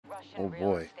Oh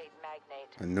boy.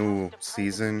 A new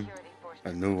season,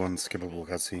 a new unskippable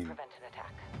cutscene.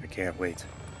 I can't wait.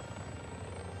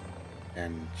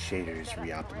 And shaders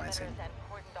re-optimizing.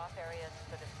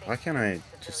 Why can't I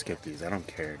just skip these? I don't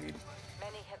care, dude.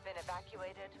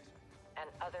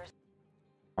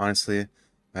 Honestly,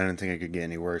 I didn't think it could get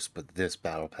any worse, but this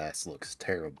battle pass looks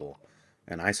terrible.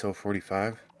 An ISO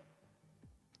 45?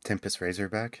 Tempest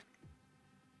Razorback?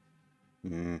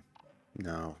 No.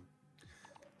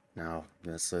 No,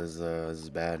 this is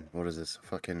bad. What is this?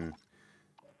 Fucking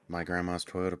my grandma's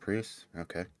Toyota Prius?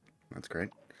 Okay, that's great.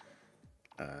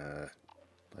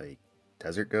 Like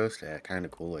Desert Ghost? Yeah, kind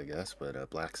of cool, I guess. But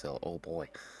Black Cell, oh boy,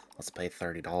 let's pay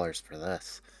 $30 for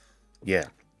this. Yeah,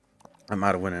 I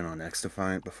might have went in on X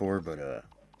Defiant before, but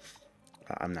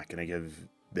I'm not gonna give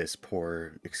this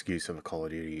poor excuse of a Call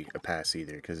of Duty a pass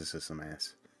either, because this is some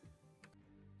ass.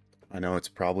 I know it's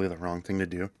probably the wrong thing to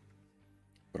do,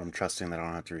 but I'm trusting that I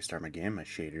don't have to restart my game. My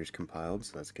shader's compiled,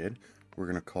 so that's good. We're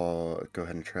gonna go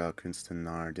ahead and try out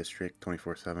Kunstenar District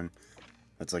 24/7.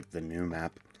 That's like the new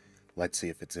map. Let's see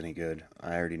if it's any good.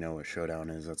 I already know what Showdown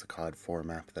is. That's a COD 4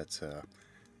 map. That's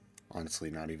honestly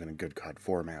not even a good COD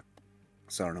 4 map.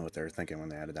 So I don't know what they were thinking when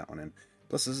they added that one in.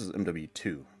 Plus, this is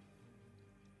MW2.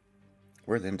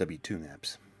 Where are the MW2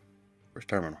 maps? Where's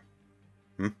Terminal?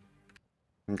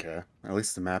 Okay. At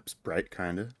least the map's bright,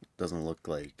 kinda. Doesn't look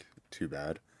like too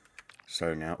bad.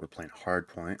 Starting out, we're playing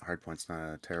Hardpoint. Hardpoint's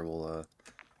not a terrible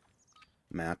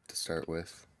map to start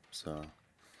with. So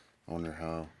I wonder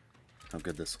how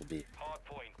good this will be.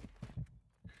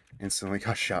 Instantly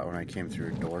got shot when I came through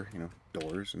a door. You know,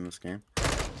 doors in this game.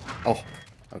 Oh,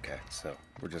 okay. So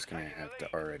we're just gonna have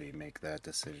to already make that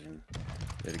decision,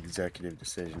 that executive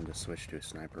decision to switch to a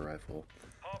sniper rifle.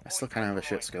 I still kind of have a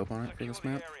shit scope on it for this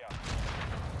map.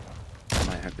 I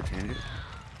might have to change it.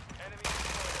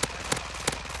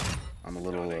 I'm a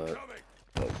little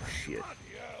oh shit.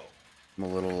 I'm a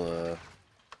little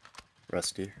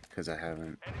rusty because I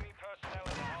haven't.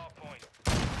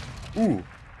 Ooh,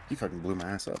 he fucking blew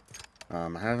my ass up. I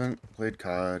haven't played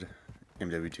COD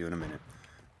MW2 in a minute,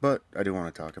 but I do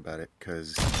want to talk about it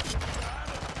because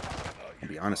I'll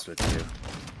be honest with you,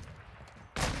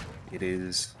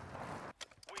 it's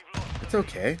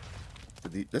okay.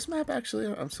 This map actually,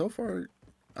 I'm so far,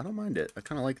 I don't mind it. I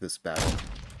kind of like this battle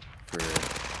for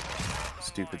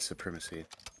stupid supremacy.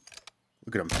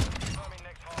 Look at him.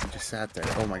 He just sat there.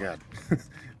 Oh my god.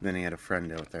 Then he had a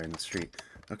friend out there in the street.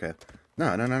 Okay.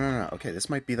 No. Okay, this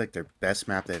might be like their best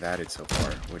map they've added so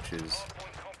far, which is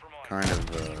kind of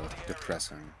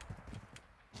depressing.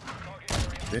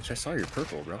 Bitch, I saw your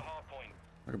purple, bro.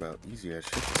 Talk about easy ass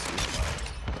shit to see.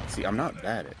 See, I'm not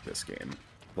bad at this game,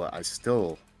 but I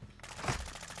still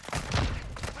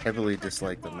heavily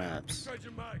dislike the maps.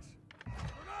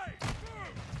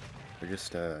 They're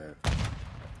just, on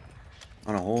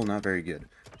a whole, not very good.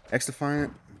 X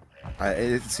Defiant,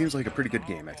 it seems like a pretty good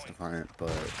game, X Defiant,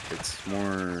 but it's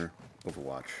more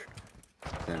Overwatch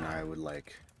than I would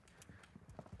like,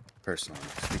 personally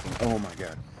speaking. Oh my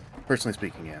god. Personally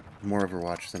speaking, yeah. More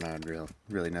Overwatch than I would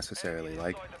really necessarily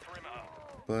like.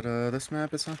 But, this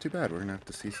map, it's not too bad. We're gonna have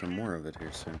to see some more of it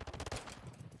here soon.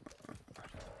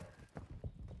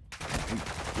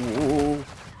 Whoa.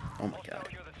 Oh my god.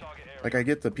 Like, I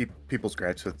get the people's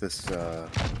gripes with this,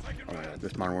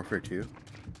 this Modern Warfare 2.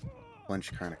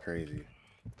 Flinch kind of crazy.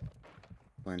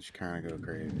 Flinch kind of go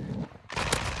crazy.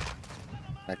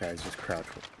 That guy's just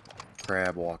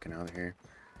crab walking out here.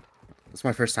 It's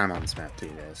my first time on this map too,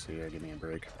 guys, so you gotta give me a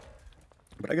break.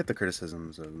 But I get the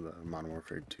criticisms of Modern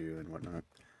Warfare 2 and whatnot.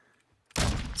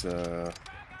 It's a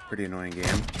pretty annoying game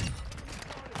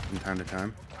from time to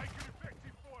time.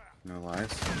 No lies.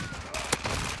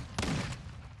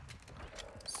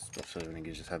 Especially when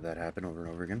you just have that happen over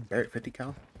and over again. Barrett 50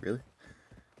 cal? Really?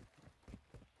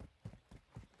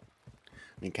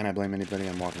 I mean, can I blame anybody?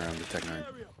 I'm walking around with Tech 9.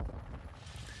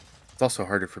 It's also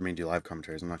harder for me to do live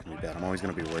commentaries. I'm not going to be bad. I'm always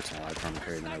going to be worse in a live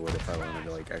commentary than I would if I wanted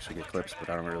to, like, actually get clips, but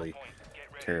I don't really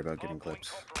care about getting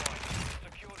clips.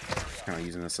 Just kind of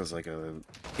using this as, like, a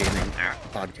gaming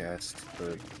podcast,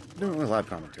 but doing a live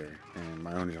commentary and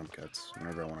my own jump cuts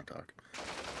whenever I want to talk.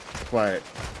 But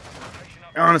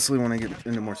honestly, when I get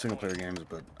into more single-player games,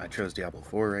 but I chose Diablo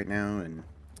 4 right now, and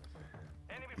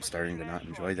I'm starting to not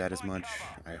enjoy that as much.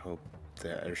 I hope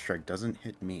that airstrike doesn't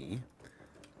hit me.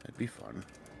 That'd be fun.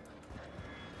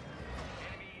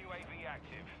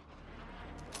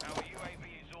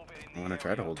 I'm gonna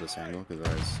try to hold this angle because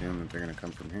I assume that they're gonna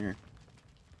come from here.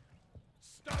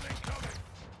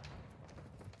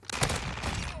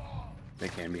 They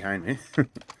came behind me.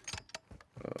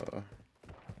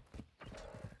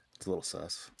 It's a little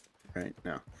sus, right?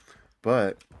 No,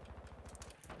 but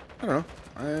I don't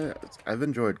know. I've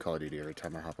enjoyed Call of Duty every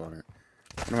time I hop on it.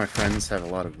 One of my friends have a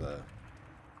lot of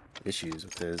issues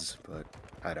with his, but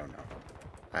I don't know.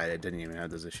 I didn't even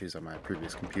have those issues on my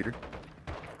previous computer,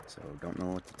 so don't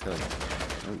know what to tell you.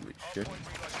 Holy shit.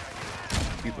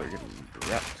 People are getting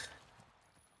wrecked.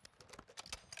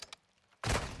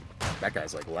 That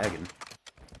guy's like lagging.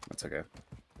 That's okay.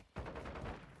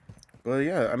 But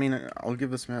yeah, I mean, I'll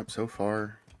give this map so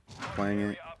far, playing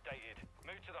it,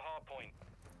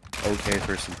 okay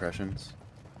first impressions.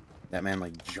 That man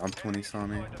like jumped when he saw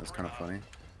me. That was kind of funny.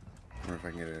 I wonder if I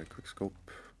can get a quick scope.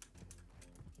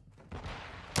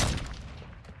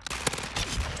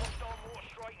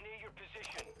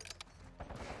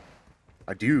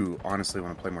 I do honestly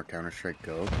want to play more Counter-Strike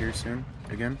Go here soon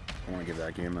again. I want to give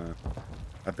that game a...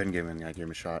 I've been giving that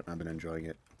game a shot and I've been enjoying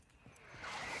it.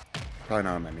 Probably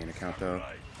not on my main account though.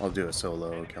 I'll do a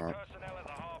solo account.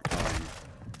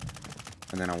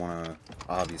 And then I want to,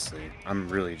 obviously, I'm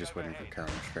really just waiting for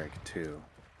Counter-Strike 2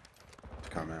 to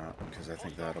come out, because I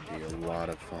think that'll be a lot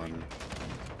of fun.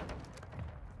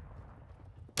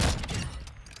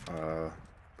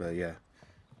 But yeah,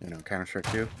 you know,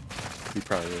 Counter-Strike 2, be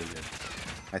probably really good.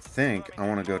 I think I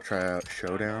want to go try out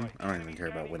Showdown. I don't even care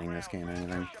about winning this game or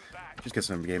anything. Just get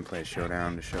some gameplay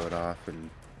Showdown to show it off, and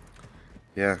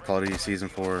yeah, Call of Duty Season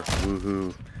 4,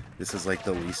 woohoo. This is like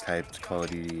the least hyped Call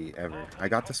of Duty ever. I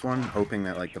got this one hoping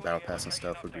that like the Battle Pass and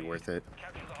stuff would be worth it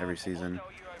every season.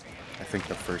 I think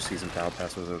the first season Battle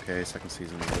Pass was okay, second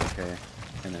season was okay,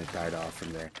 and then it died off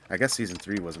from there. I guess Season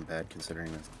 3 wasn't bad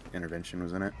considering the intervention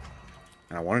was in it.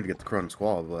 And I wanted to get the Crown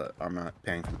Squall, but I'm not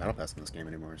paying for the Battle Pass in this game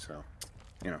anymore, so,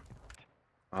 you know.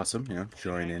 Awesome, you know,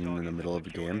 join in the middle of the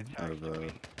game out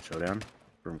of Showdown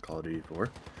from Call of Duty 4.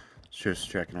 Just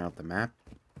checking out the map.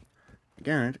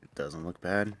 Again, it doesn't look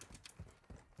bad.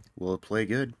 Will it play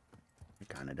good? I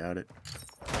kinda doubt it.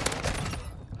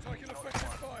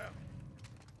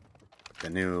 The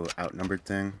new outnumbered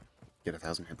thing. Get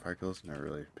 1,000 hit fire kills. Never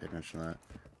really paid attention to that.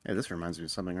 Hey, this reminds me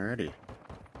of something already.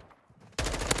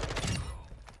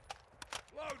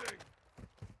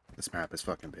 This map is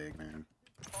fucking big, man.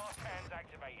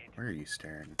 Where are you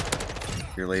staring?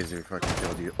 Your laser fucking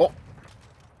killed you. Oh!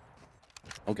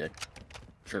 Okay.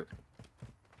 Sure.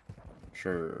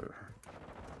 Sure.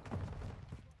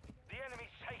 The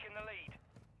enemy's taken the lead.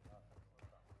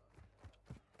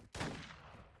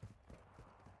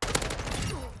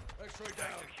 X-ray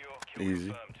down.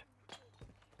 Easy.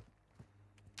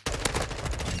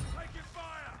 Taking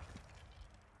fire.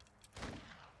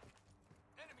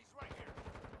 Enemies right here.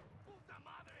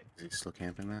 Is he still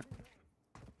camping that?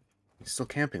 He's still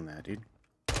camping that, dude.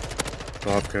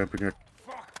 Stop camping it.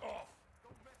 Fuck off.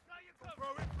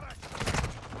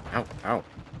 Ow, ow.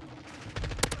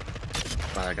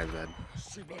 Wow, that guy's bad.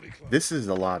 This is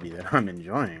the lobby that I'm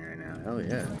enjoying right now. Hell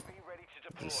yeah.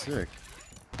 This is sick.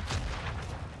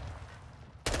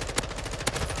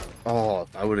 Oh,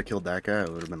 if I would have killed that guy, I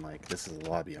would have been like, this is the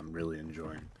lobby I'm really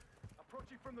enjoying.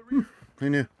 Who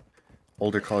knew?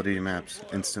 Older Call of Duty maps,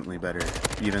 instantly better,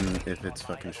 even if it's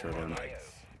fucking Showdown.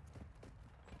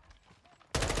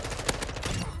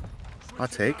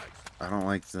 Hot take. I don't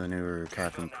like the newer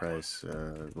Captain Price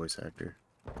voice actor.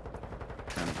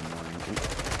 Kind of annoying.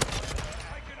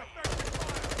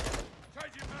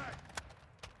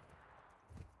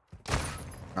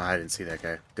 Oh, I didn't see that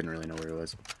guy. Didn't really know where he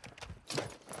was.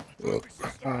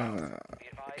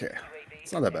 Okay.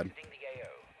 It's not that bad.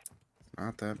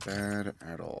 Not that bad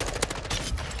at all.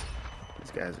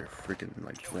 These guys are freaking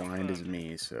like blind as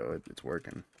me, so it's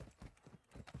working.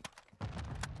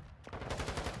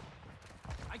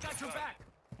 I got your back.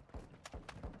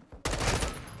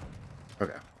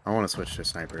 Okay, I want to switch to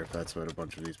sniper if that's what a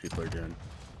bunch of these people are doing.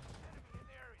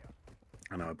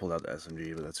 I know I pulled out the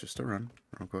SMG, but that's just a run,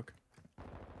 real quick.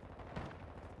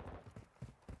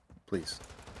 Please.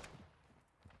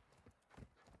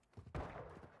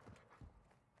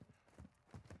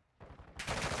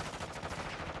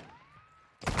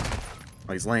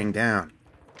 Oh, he's laying down.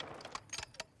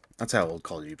 That's how old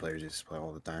Call of Duty players used to play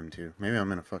all the time, too. Maybe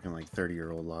I'm in a fucking, like,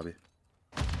 30-year-old lobby.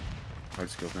 I'm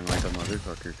scoping like a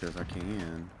motherfucker, because I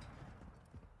can.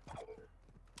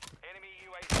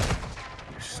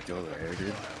 You're still there,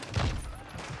 dude.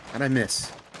 How'd I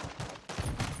miss?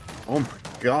 Oh my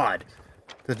god!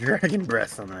 The dragon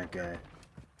breath on that guy.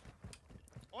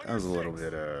 That was a little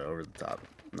bit, over the top.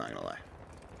 Not gonna lie.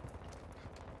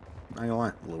 Not gonna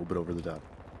lie. A little bit over the top.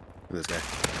 Look at this guy.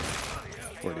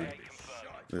 Poor dude.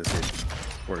 Look at this dude.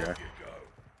 Poor guy.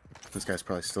 This guy's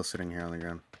probably still sitting here on the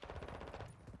ground.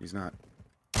 He's not.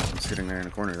 He's sitting there in a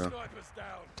corner, though.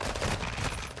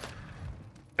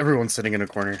 Everyone's sitting in a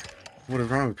corner. What is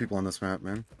wrong with people on this map,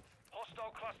 man?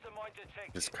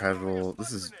 This casual.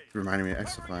 This is reminding me of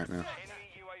Exofight now.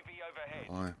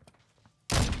 Why?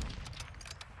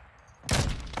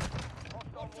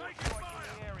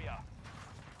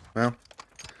 Well,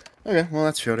 okay. Well,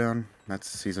 that's Showdown. That's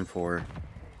Season 4.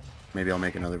 Maybe I'll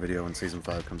make another video when Season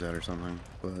 5 comes out or something.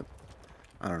 But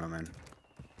I don't know, man.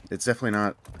 It's definitely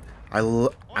not.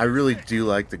 I really do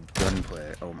like the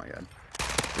gunplay. Oh my god,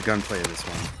 the gunplay of this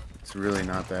one. It's really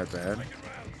not that bad.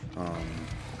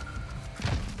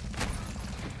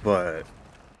 But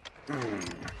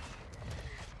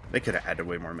they could have added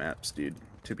way more maps, dude.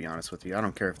 To be honest with you, I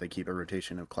don't care if they keep a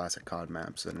rotation of classic COD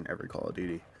maps in every Call of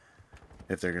Duty.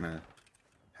 If they're gonna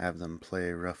have them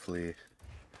play roughly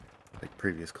like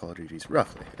previous Call of Duties,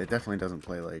 roughly. It definitely doesn't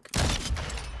play like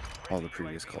all the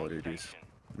previous Call of Duties.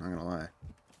 I'm not gonna lie.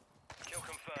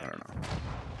 I don't know.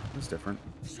 It's different.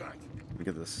 Look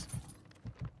at this.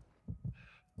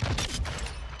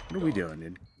 What are we doing,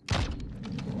 dude? Sniper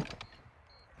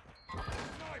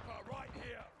right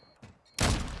here.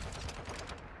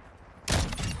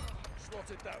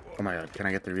 Slotted that one. Oh my god, can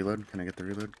I get the reload? Can I get the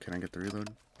reload? Can I get the reload?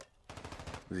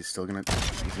 Is he still gonna...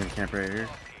 He's gonna camp right here?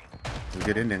 This is a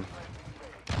good ending.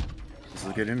 This is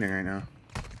a good ending right now.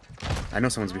 I know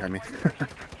someone's behind me.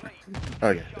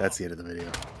 Okay, that's the end of the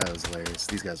video. That was hilarious.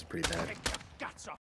 These guys are pretty bad.